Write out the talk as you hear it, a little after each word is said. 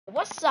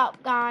What's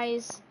up,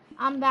 guys?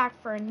 I'm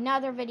back for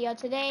another video.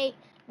 Today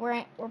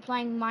we're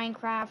playing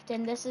Minecraft,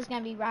 and this is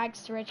gonna be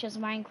Rags to Riches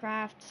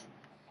Minecraft.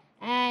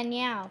 And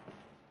yeah,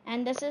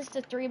 and this is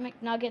the 3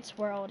 McNuggets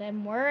world,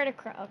 and we're at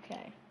a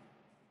okay.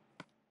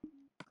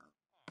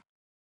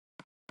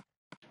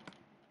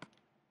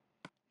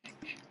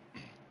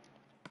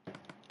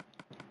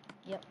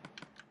 Yep.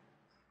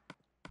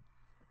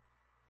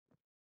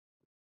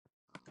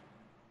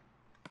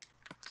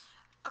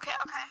 Okay.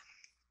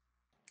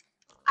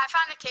 I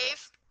found a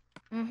cave.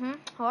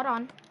 Hold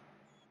on.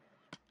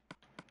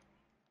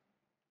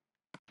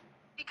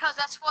 Because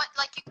that's what,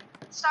 like, you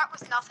start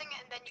with nothing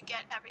and then you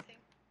get everything.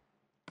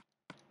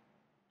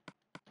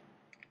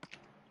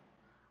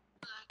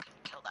 I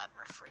couldn't kill that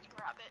freaking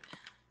rabbit.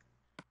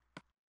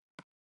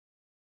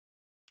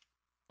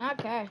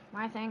 Okay,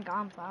 I think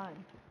I'm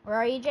fine. Where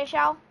are you,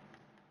 Jishal?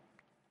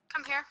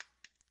 Come here.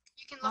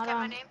 You can look at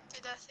my name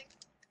through the thing.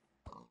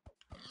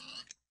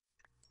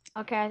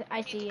 Okay,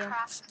 I see Need to you.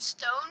 craft some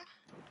stone.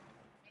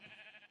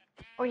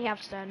 We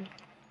have stone.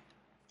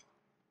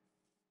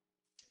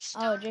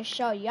 Stone. Oh, just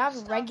show you have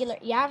a regular.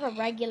 You have a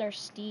regular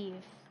Steve.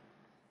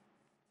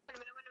 Wait a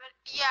minute.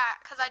 Yeah,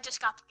 because I just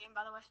got the game,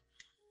 by the way.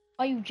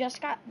 Oh, you just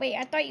got. Wait,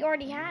 I thought you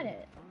already had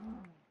it.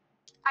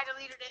 I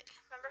deleted it.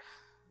 Remember?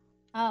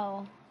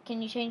 Oh,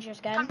 can you change your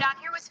skin? Come down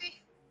here with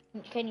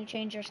me. Can you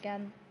change your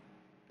skin?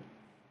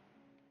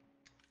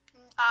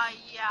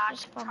 Yeah, I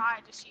can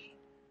try to see.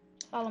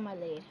 Follow my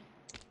lead.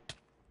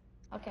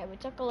 Okay, we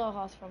took a little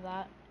health from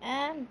that,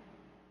 and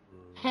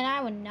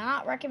I would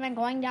not recommend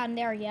going down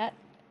there yet.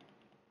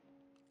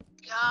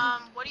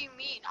 What do you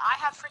mean? I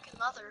have freaking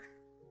leather.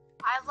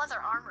 I have leather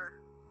armor.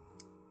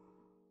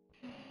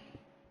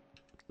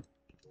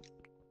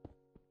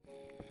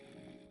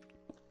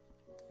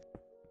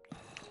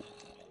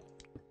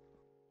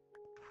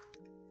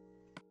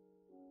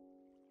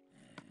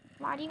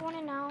 Why do you want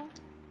to know?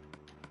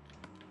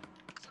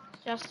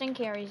 Justin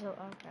carries a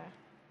okay.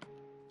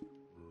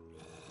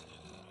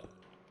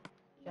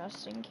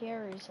 Justin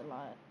carries a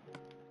lot.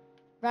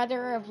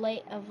 Brother of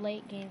late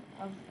game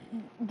of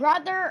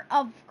brother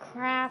of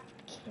craft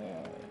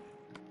kid.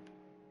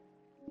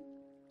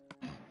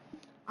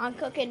 I'm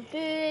cooking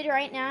food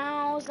right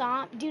now,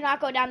 so do not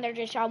go down there,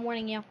 just I'm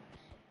warning you.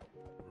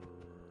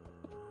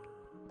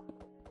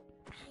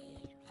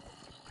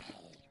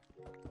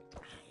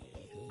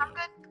 I'm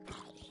good.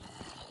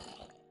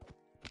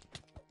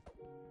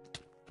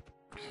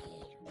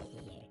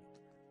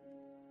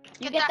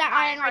 You get that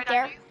iron right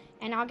there,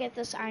 and I'll get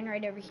this iron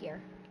right over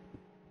here.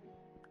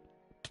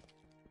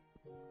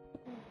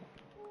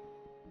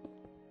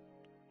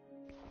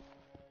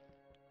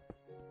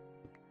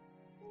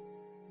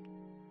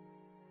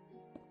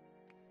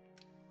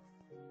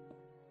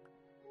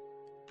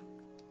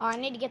 Oh, I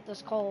need to get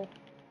this coal.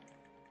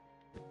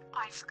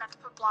 I forgot to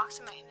put blocks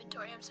in my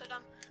inventory. I'm so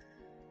dumb.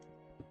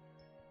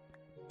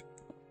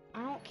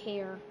 I don't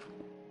care.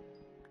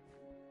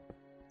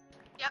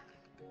 Yep.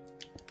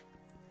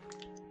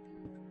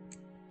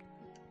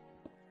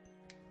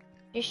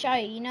 Just show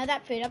you. You know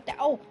that food up there?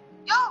 Oh!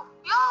 Yo!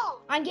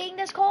 I'm getting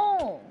this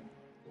coal!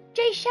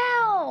 Jay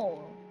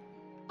Shell!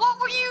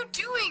 What were you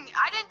doing?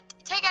 I didn't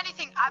take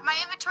anything. My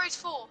inventory's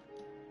full.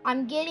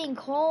 I'm getting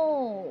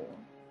coal.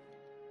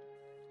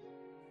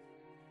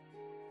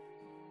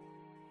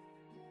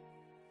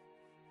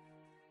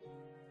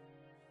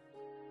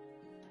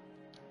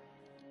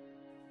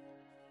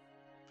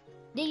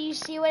 Did you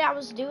see what I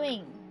was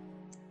doing?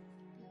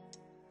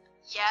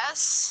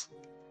 Yes.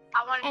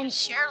 I wanted to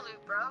share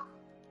loot, bro.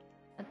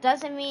 That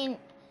doesn't mean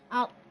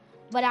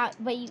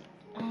but you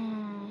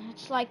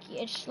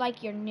it's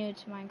like you're new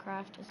to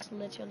Minecraft. It's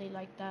literally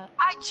like that.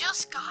 I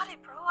just got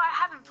it, bro. I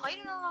haven't played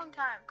in a long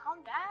time. Calm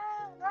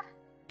down, bro.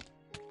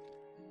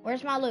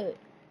 Where's my loot?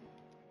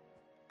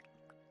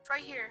 It's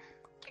right here.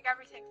 Take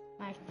everything.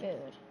 My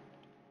food.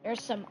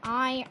 There's some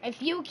iron.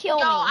 If you kill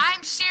me. Yo,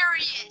 I'm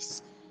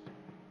serious.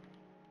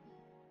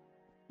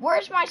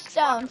 Where's my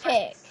stone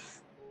pick?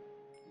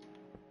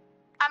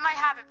 I might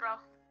have it, bro.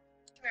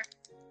 Come here.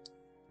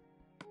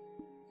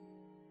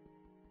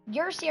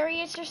 You're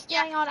serious? You're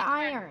stealing all the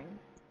iron.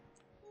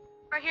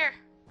 Right here.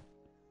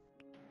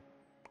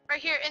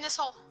 Right here, in this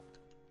hole.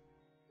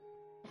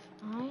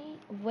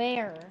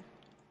 Where?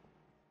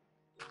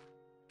 Here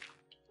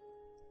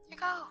you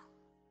go.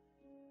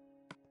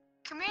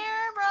 Come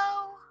here,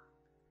 bro.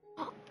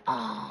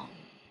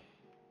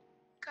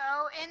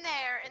 Go in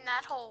there, in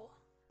that hole.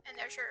 And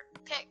there's your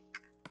pick.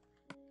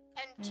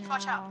 And just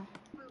watch out.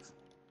 Move.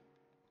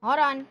 Hold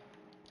on.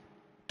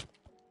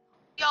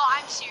 Yo,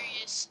 I'm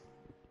serious.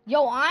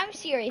 Yo, I'm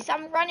serious.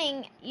 I'm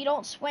running. You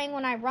don't swing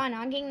when I run.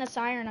 I'm getting this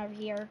iron over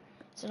here,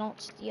 so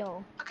don't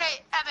steal.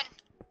 Okay, Evan,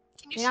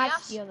 can you see not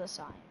us? Steal this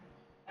iron.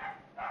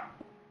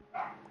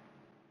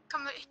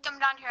 Come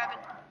down here, Evan.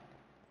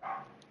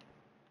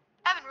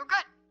 Evan, we're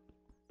good.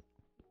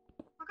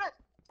 We're good.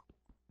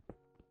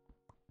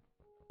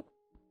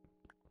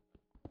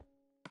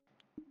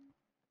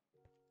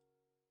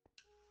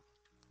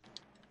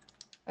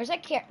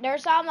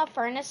 There's a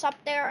furnace up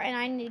there, and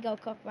I need to go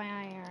cook my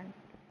iron.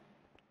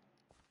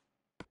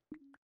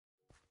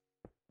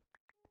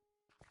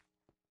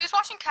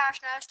 watching Cash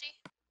Nasty.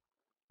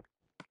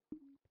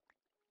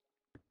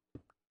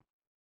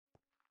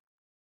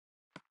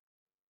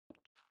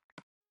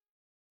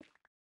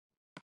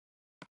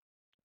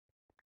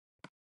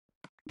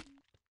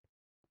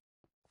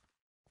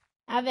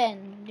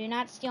 Evan, do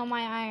not steal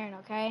my iron,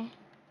 okay?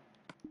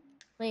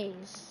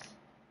 Please.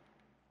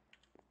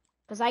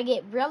 Because I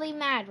get really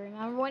mad.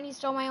 Remember when you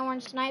stole my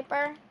orange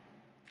sniper?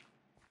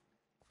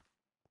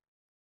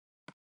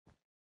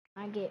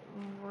 I get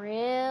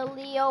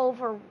really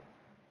over...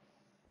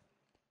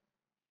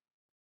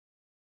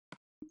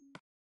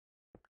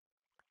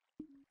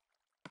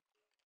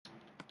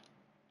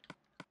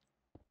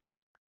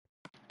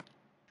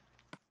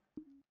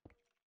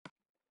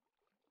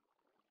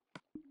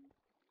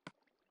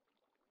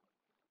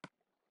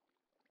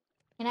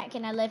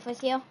 Can I live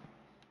with you?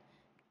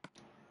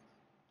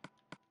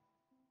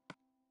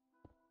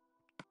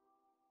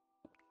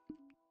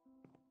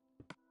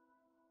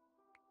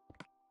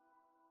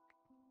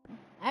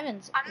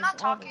 Evan's I'm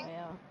not all the talking. way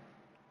up.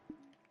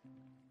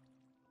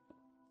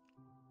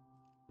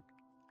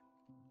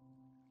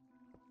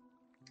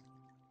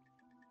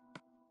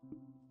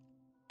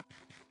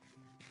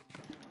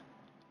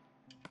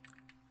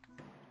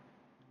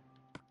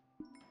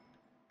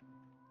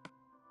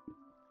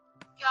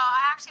 Yo,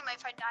 I actually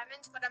might find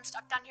diamonds, but I'm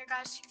stuck down here,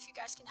 guys. If you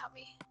guys can help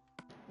me.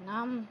 And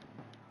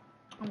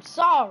I'm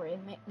sorry,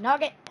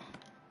 McNugget.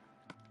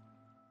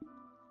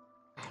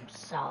 I'm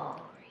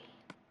sorry.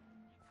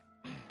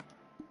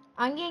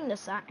 I'm getting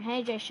this.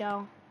 Hey, J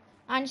Show.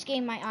 I'm just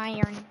getting my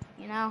iron,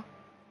 you know?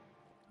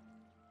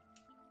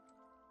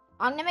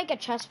 I'm gonna make a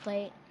chest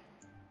plate.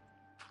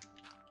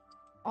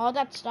 All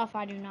that stuff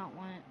I do not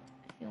want,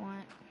 if you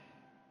want.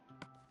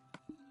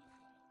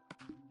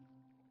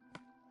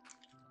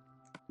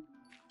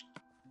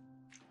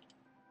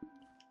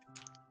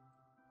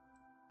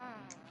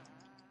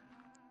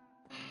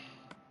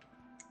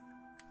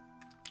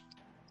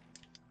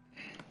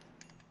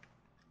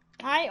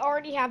 I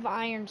already have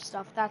iron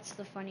stuff, that's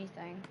the funny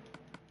thing.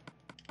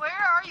 Where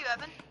are you,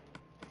 Evan?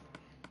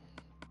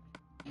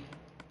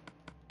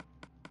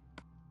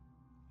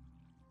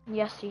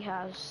 Yes, he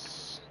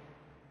has.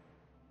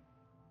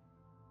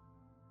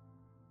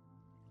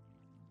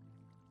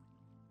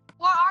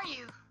 Where are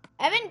you?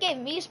 Evan gave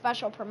me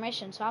special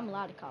permission, so I'm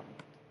allowed to come.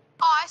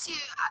 Oh, I see you.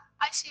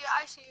 I see you.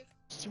 I see you.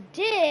 Yes, you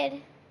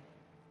did.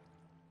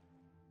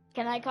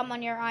 Can I come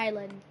on your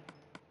island?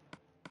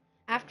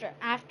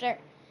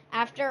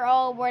 After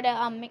all, we're the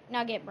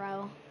McNugget,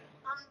 bro.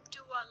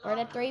 We're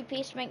the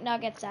 3-piece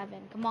McNuggets,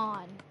 Evan. Come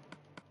on.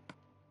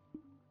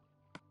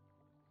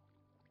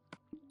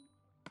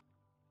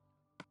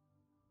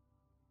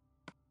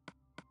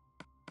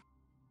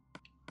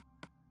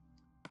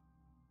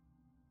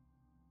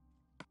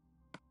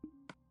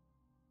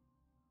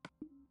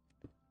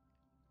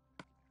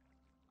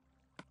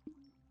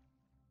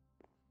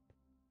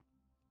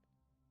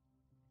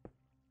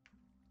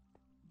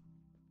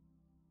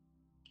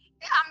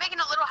 Yeah, I'm making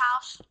a little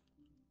house.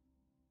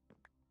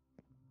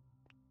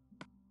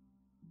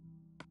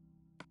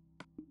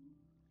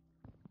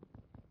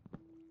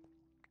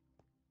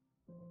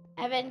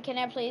 Evan, can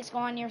I please go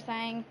on your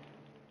thing?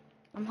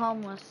 I'm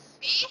homeless.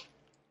 Me?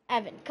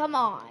 Evan, come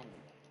on.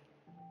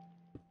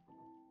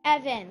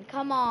 Evan,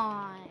 come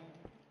on.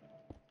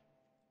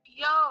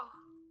 Yo.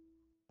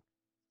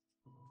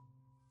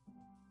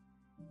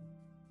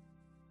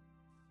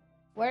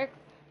 Where?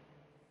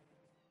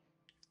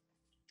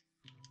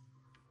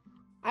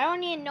 I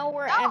don't even know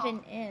where No.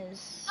 Evan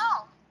is.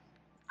 No.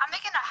 I'm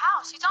making a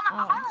house. He's on an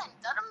Oh. island.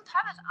 Let him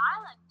have his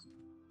island.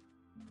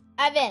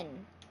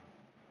 Evan.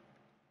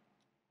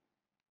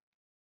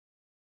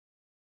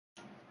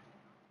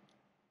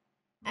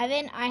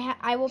 Evan,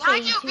 I will pay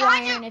Behind you you, 2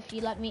 behind iron you. if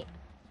you let me.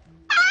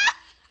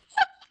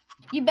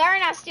 You better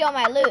not steal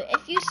my loot.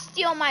 If you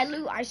steal my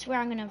loot, I swear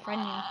I'm gonna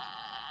unfriend you.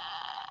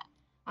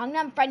 I'm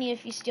gonna unfriend you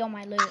if you steal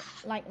my loot.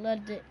 Like,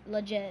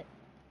 legit.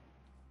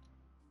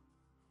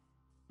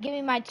 Give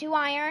me my 2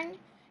 iron.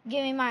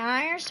 Give me my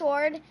iron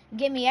sword.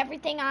 Give me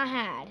everything I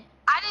had.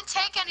 I didn't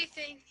take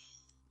anything.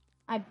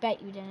 I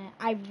bet you didn't.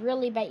 I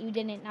really bet you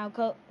didn't.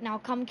 Now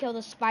come kill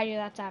the spider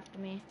that's after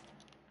me.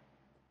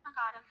 I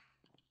got him.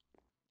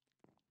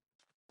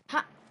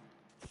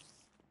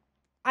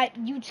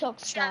 You took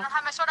Shit, I stuff. don't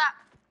have my sword out.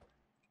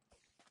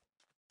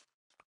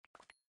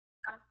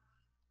 Got him.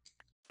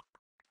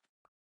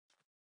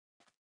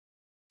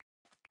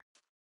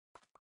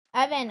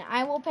 Evan,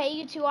 I will pay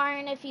you 2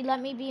 iron if you let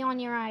me be on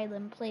your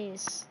island,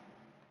 please.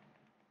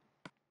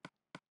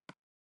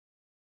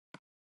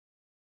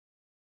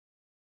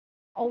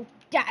 Oh,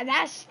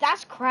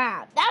 that's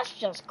crap. That's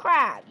just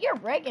crap. You're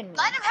rigging me.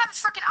 Let him have his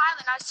freaking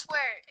island, I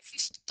swear, if you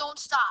don't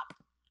stop.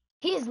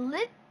 He's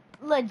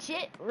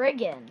legit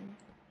rigging.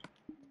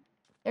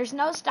 There's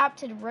no stop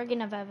to the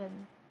rigging of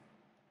Evan.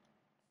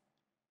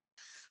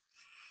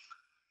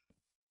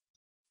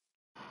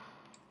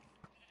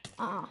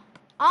 Uh-uh.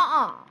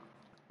 Oh,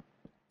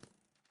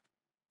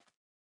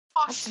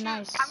 That's shoot.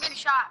 nice. I'm getting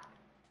shot.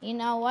 You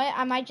know what?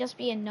 I might just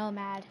be a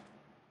nomad.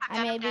 I'm I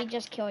dead, maybe I'm dead.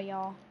 just kill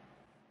y'all.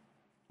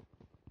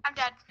 I'm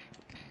dead.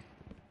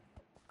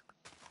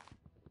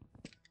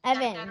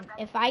 Evan,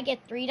 if I get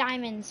 3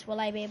 diamonds, will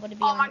I be able to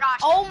be Oh on my your... gosh.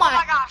 Oh my... Oh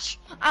my gosh.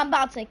 I'm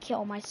about to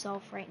kill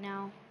myself right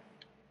now.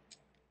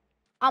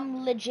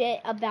 I'm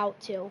legit about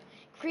to.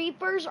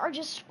 Creepers are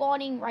just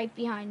spawning right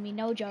behind me,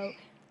 no joke.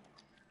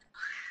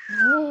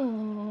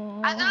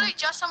 I literally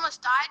just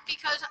almost died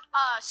because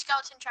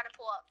skeleton tried to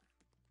pull up.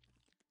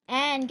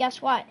 And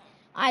guess what?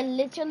 I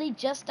literally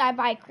just died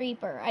by a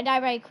creeper. I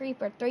died by a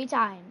creeper 3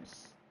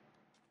 times.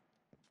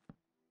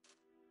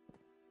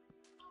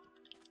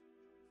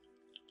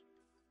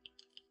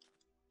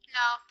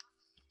 No.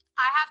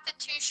 I have the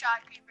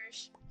 2-shot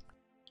creepers.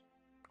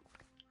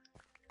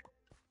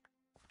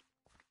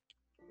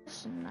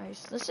 This is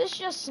nice. This is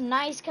just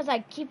nice because I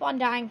keep on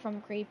dying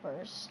from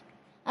creepers.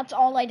 That's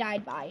all I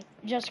died by.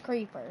 Just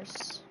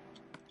creepers.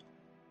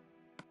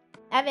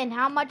 Evan,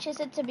 how much is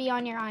it to be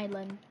on your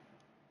island?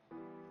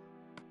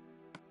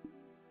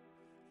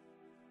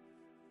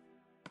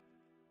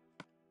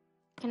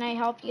 Can I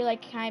help you?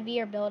 Like, can I be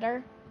your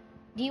builder?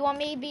 Do you want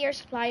me to be your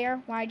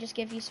supplier? Why I just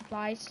give you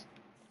supplies?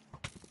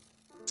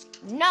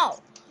 No!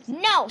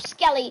 No,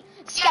 Skelly!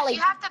 Skelly! Yes,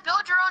 you have to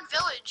build your own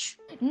village.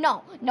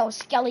 No,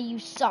 Skelly, you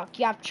suck.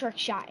 You have trick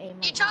shot aim You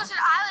right now. chose an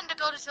island to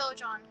build his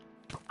village on.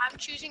 I'm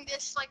choosing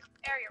this, like,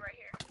 area right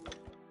here.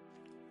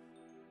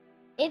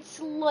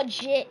 It's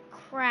legit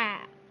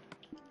crap.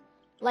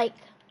 Like,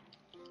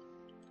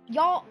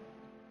 y'all...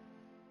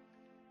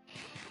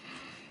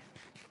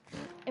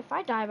 If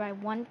I die by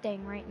one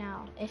thing right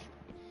now,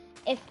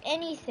 if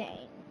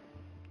anything...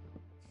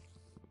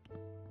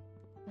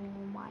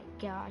 Oh my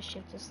gosh,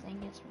 if this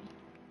thing hits me.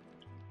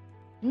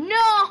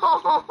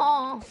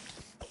 No!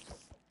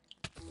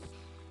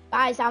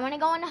 Guys, I want to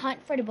go on a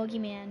hunt for the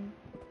boogeyman.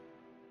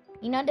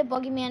 You know the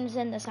boogeyman is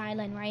in this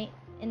island, right?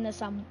 In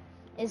this,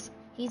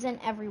 he's in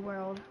every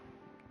world.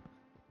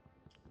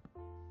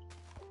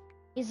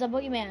 He's the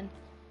boogeyman.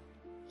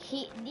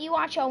 You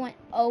watch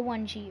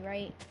O1G,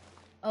 right?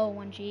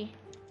 O1G.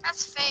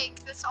 That's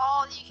fake. That's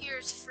all you hear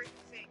is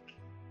freaking fake.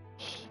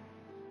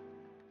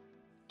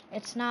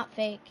 It's not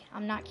fake.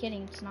 I'm not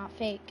kidding. It's not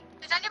fake.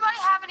 Does anybody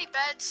have any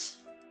beds?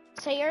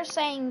 So you're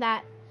saying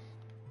that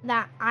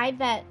I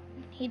bet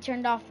he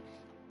turned off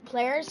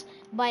players,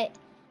 but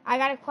I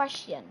got a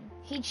question.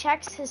 He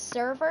checks his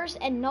servers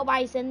and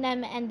nobody's in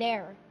them and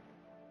there.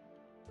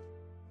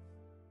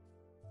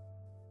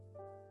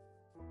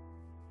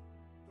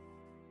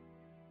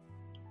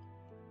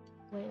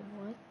 Wait,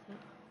 what the...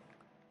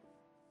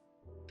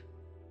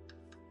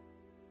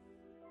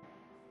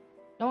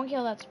 Don't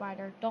kill that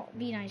spider. Don't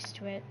be nice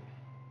to it.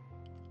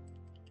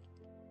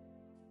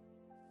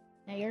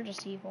 Now you're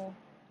just evil.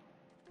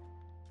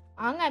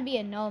 I'm gonna be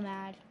a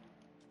nomad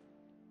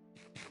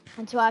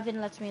until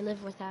Evan lets me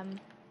live with him.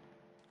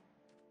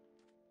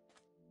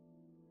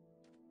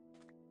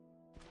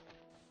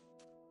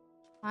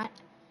 What?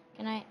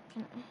 Can I...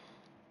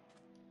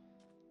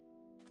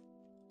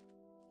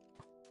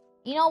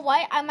 You know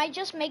what? I might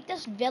just make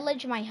this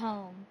village my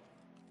home.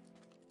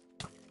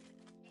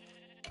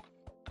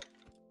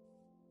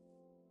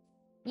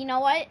 You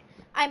know what?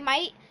 I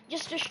might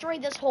just destroy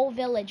this whole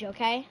village,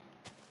 okay?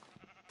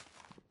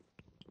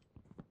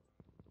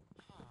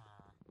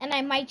 And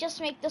I might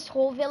just make this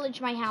whole village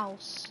my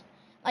house.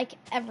 Like,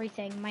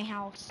 everything, my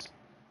house.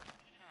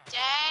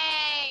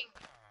 Dang.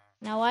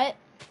 You know what?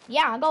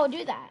 Yeah, I'll go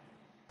do that.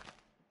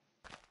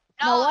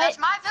 No, know what? that's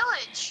my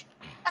village.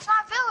 That's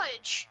my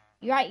village.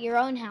 You're at your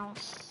own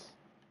house.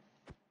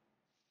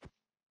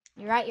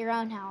 You're at your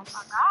own house.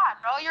 Oh God,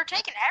 bro, you're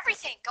taking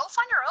everything. Go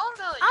find your own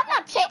village. I'm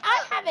not taking.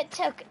 I haven't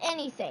took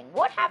anything.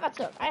 What have I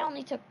took? I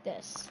only took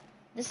this.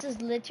 This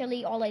is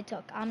literally all I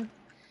took.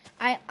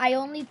 I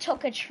only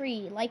took a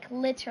tree, like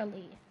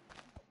literally.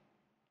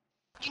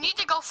 You need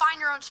to go find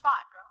your own spot,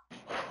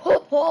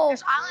 bro.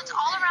 There's islands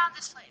all around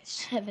this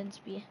place.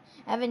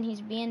 Evan,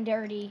 he's being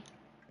dirty.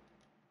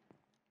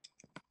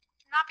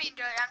 I'm not being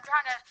dirty. I'm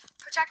trying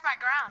to protect my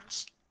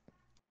grounds.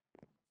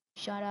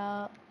 Shut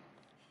up.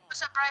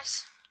 What's up,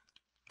 Bryce?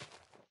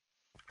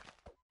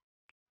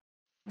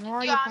 I'm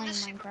already Yeah, playing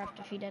Minecraft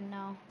if you didn't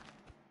know.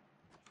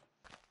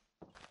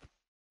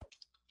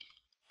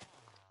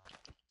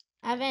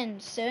 Evan,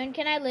 soon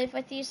can I live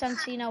with you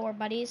since you know we're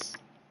buddies?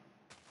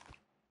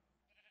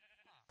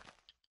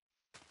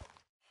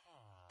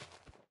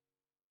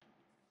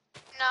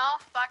 No,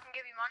 but I can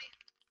give you money.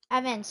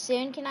 Evan,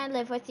 soon can I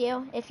live with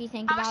you if you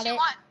think How much about do you it?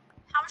 want?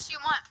 How much do you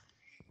want?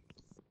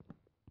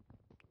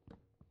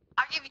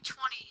 I'll give you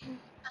 20.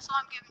 That's all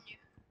I'm giving you.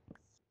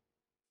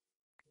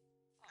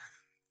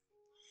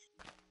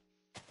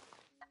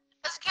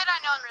 There's a kid I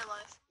know in real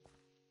life.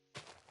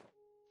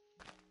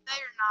 No,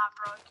 you're not,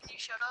 bro. Can you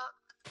shut up?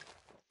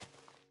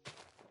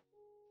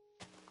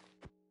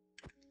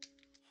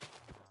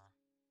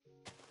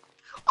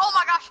 Oh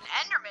my gosh, an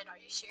Enderman. Are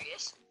you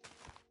serious?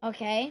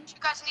 Okay.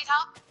 You guys need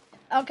help?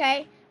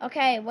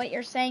 Okay. What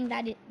you're saying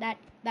that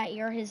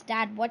you're his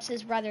dad? What's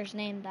his brother's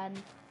name then?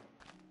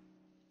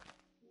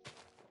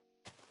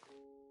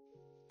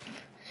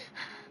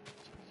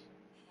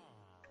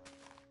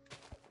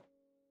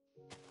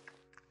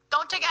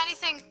 Don't take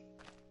anything.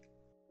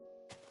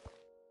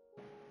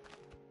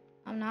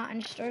 I'm not.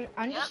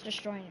 I'm just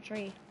destroying a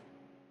tree.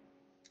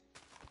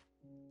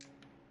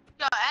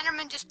 Yo,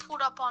 Enderman just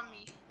pulled up on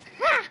me.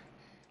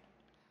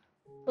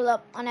 Pull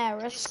up on He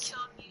Eris. just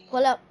killed me.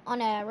 Pull up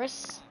on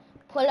Eris.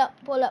 Pull up,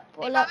 pull up, He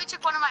pull up. probably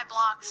took one of my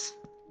blocks.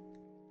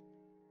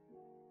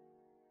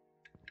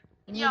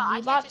 You need Yeah, I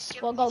can't V-Bucks? just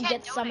give- We'll you go can't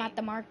get some donate. at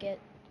the market.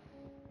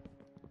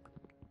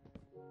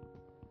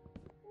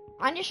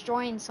 I'm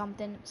destroying some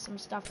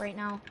stuff right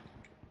now.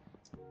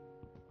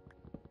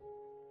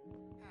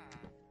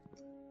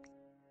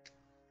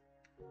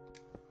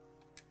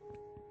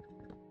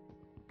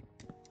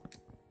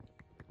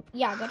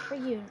 Yeah, good for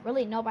you.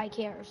 Really, nobody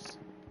cares.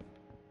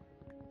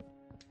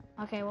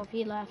 Okay, well,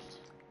 he left.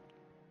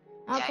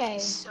 Yeah, Okay.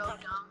 he's so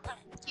dumb.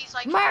 He's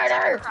like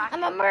Murder! he's like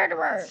I'm a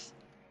murderer!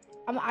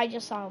 I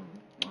just saw him.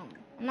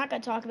 I'm not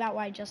gonna talk about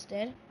what I just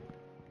did.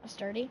 That's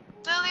dirty.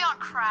 literally on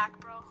crack,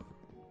 bro.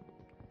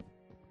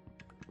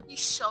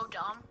 He's so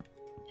dumb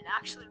in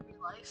actually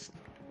real life.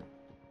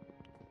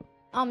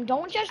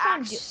 Don't judge what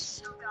I'm doing.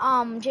 So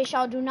dumb.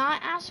 J-Shell, do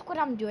not ask what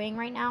I'm doing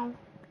right now.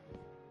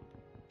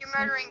 You're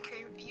murdering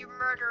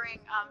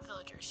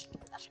villagers.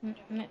 That's what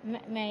you're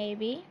doing.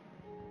 Maybe.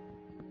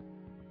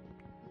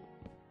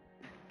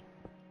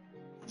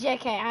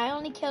 JK, I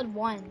only killed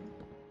one.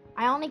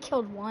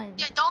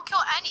 Yeah, don't kill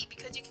any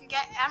because you can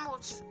get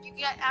emeralds. You can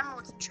get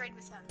emeralds and trade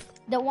with them.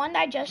 The one that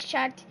I just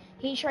checked,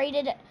 he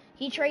traded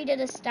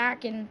a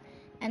stack and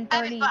 30.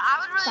 Evan, but I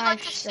would really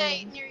like to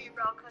stay near you,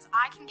 bro, because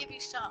I can give you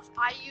stuff.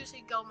 I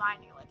usually go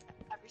mining like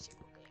every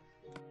single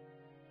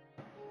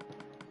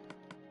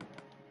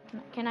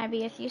game. Can I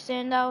be with you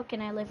soon, though?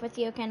 Can I live with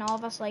you? Can all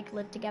of us, like,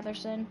 live together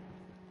soon?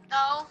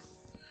 No.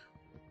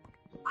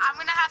 I'm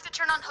gonna have to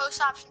turn on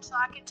host options so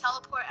I can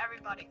teleport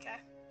everybody, okay?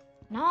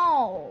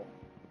 No.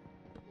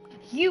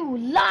 You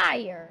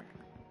liar.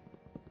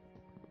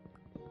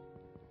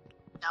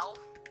 No.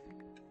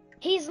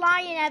 He's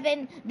lying,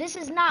 Evan. This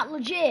is not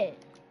legit.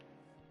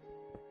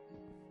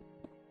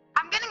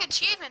 I'm getting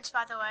achievements,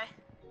 by the way.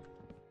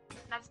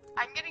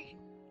 I'm getting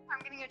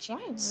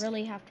achievements. Do I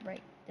really have to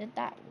break? Did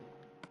that?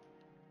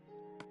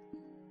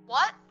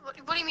 What? What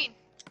do you mean?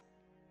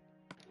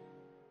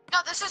 No,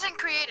 this isn't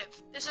creative.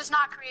 This is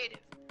not creative.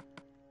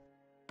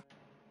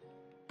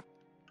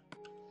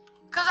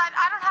 Cause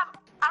I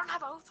don't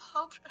have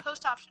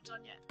host options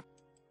on yet.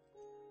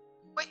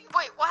 Wait,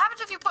 what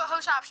happens if you put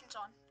host options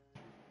on?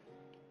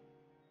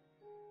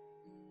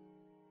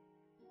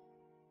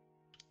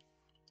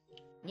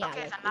 Yeah,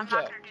 okay, like then I'm legit.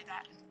 not gonna do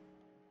that.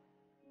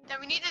 Then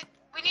we need to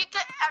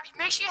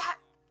make sure you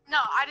no,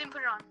 I didn't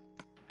put it on.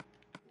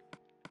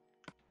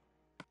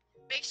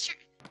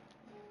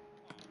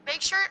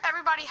 Make sure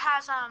everybody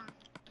has a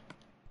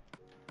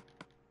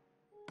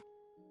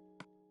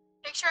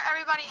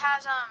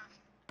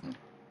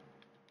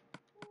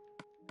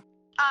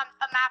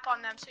map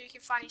on them so you can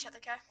find each other,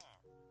 okay?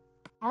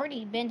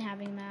 Already been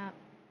having map.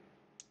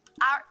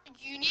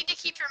 You need to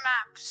keep your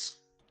maps.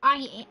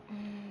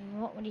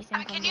 What would you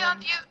think? Can you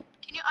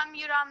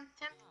unmute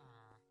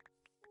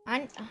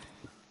him?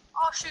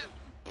 Oh shoot.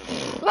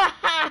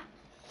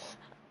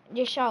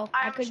 Just show.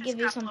 I could give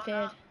you some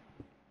food.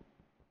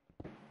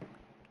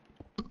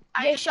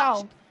 J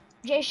Shell,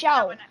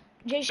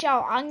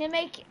 I'm gonna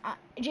make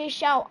J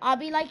Shell. I'll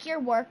be like your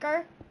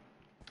worker.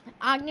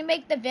 I'm gonna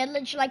make the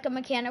village like a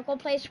mechanical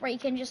place where you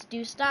can just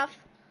do stuff.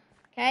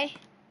 Okay?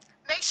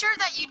 Make sure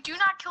that you do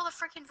not kill the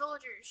freaking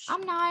villagers.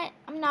 I'm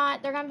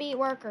not. They're gonna be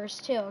workers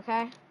too.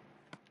 Okay?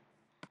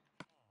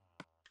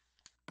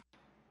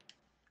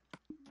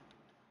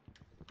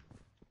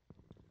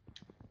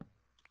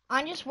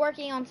 I'm just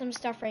working on some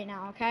stuff right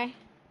now. Okay?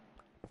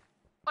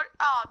 What?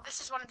 Oh, this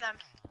is one of them.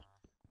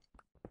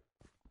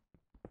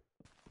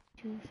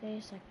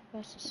 Two-Face, like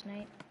Professor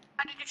Snape.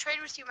 I need to trade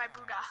with you, my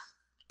Buddha.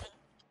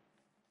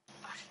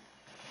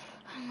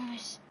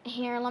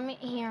 Here,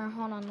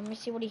 hold on, let me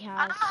see what he has.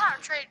 I don't know how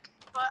to trade,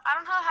 but I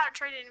don't know how to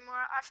trade anymore.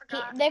 I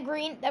forgot.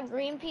 The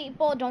green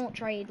people don't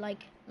trade,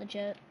 like,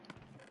 legit.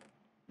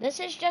 This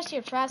is just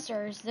your chest,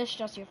 or is this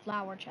just your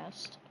flower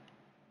chest?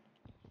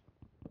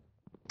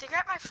 Did you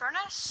get my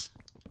furnace?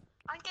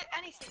 I didn't get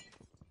anything.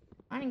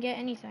 I didn't get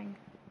anything.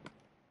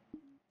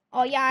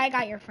 Oh yeah, I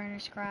got your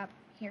furnace, crap.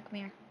 Here, come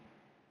here.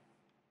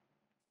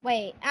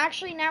 Wait,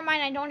 actually, never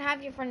mind, I don't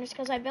have your furnace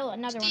because I built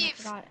another one, I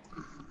forgot.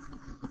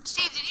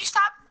 Steve, did you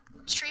stop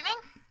streaming?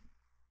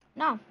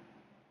 No.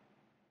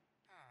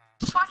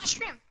 Just watch the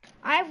stream.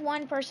 I have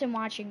one person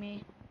watching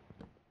me.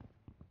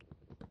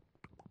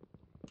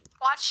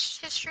 Watch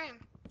his stream.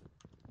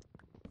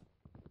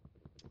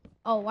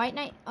 Oh, White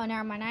Knight. Oh,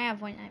 never mind. I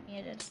have White Knight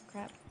muted.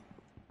 Crap.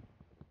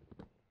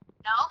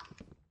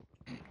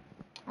 No?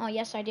 Oh,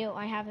 yes, I do.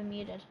 I have him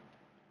muted.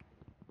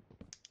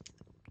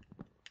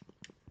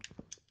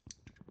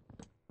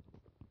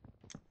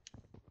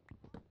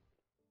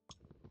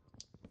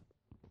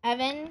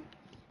 Evan,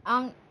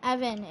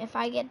 if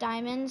I get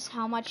diamonds,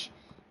 how much?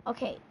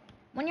 Okay,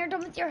 when you're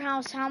done with your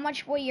house, how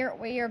much will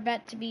your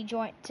bet to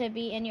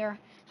be in your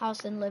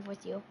house and live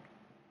with you?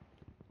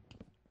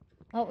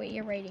 What will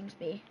your ratings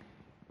be?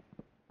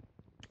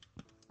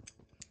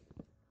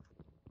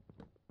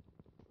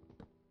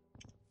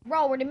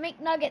 Bro, we're the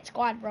McNugget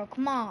squad, bro.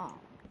 Come on.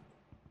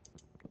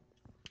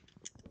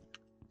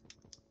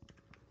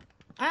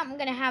 I'm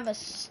gonna have a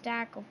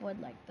stack of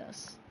wood like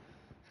this.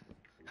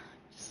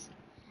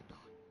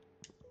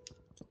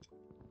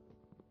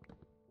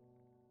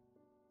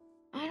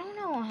 I don't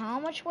know how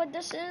much wood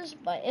this is,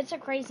 but it's a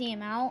crazy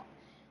amount.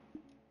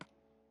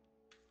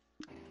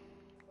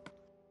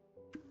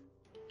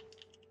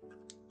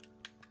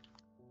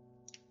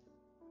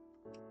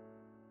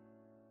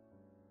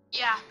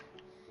 Yeah.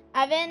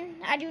 Evan,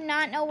 I do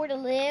not know where to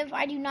live.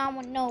 I do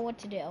not know what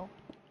to do.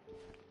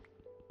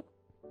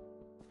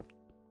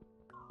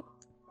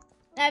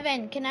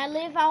 Evan, can I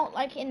live out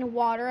like in the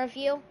water of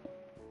you?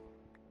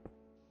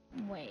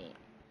 Wait.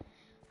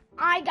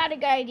 I got a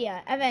good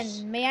idea.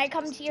 Evan, may I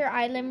come to your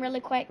island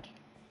really quick?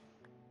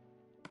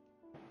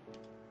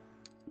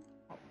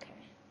 Okay.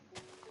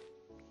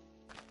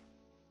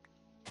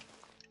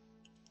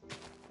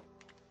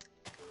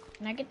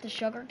 Can I get the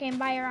sugar cane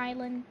by your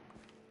island?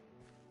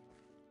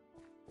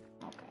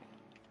 Okay.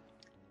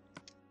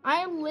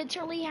 I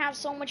literally have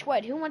so much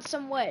wood. Who wants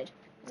some wood?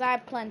 Because I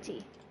have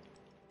plenty.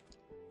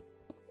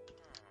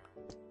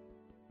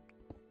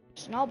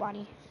 There's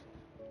nobody.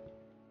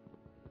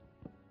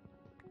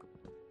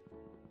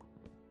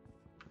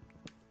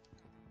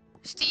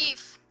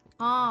 Steve.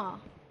 Ah.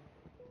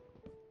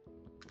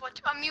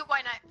 What? Unmute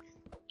White Knight.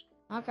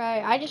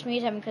 Okay, I just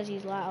mute him because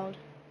he's loud.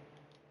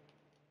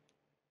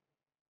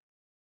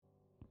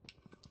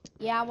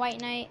 Yeah,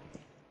 White Knight.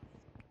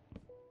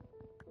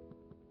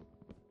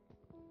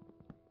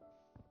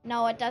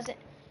 No, it doesn't.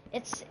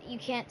 It's, you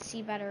can't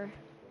see better.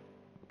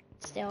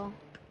 Still.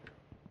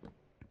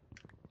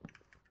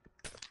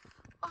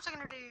 What was I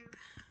gonna do?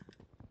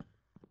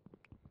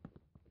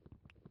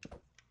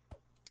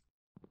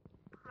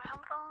 Put my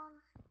helmet on.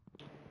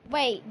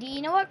 Wait, do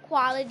you know what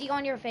quality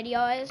on your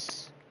video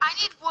is? I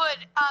need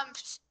wood. I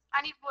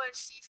need wood,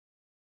 Steve.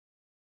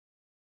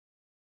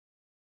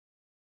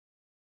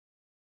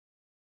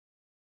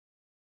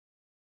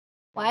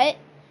 What?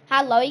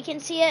 How low you can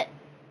see it?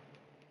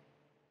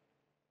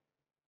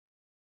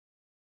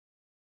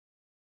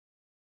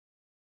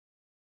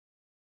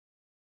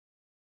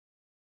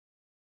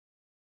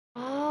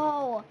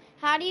 Oh,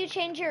 how do you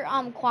change your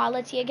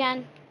quality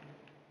again?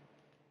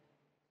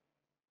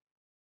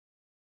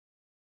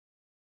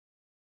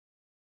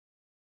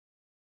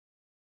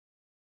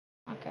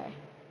 Okay.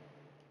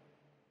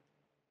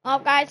 Well,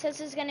 guys,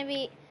 this is gonna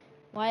be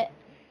what?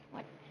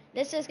 What?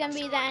 This is gonna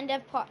be the end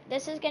of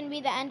this is gonna be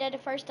the end of the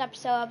first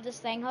episode of this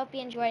thing. Hope you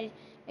enjoyed.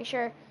 Make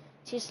sure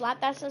to slap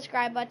that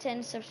subscribe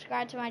button,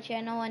 subscribe to my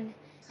channel, and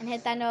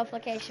hit that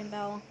notification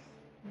bell.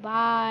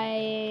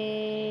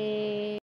 Bye.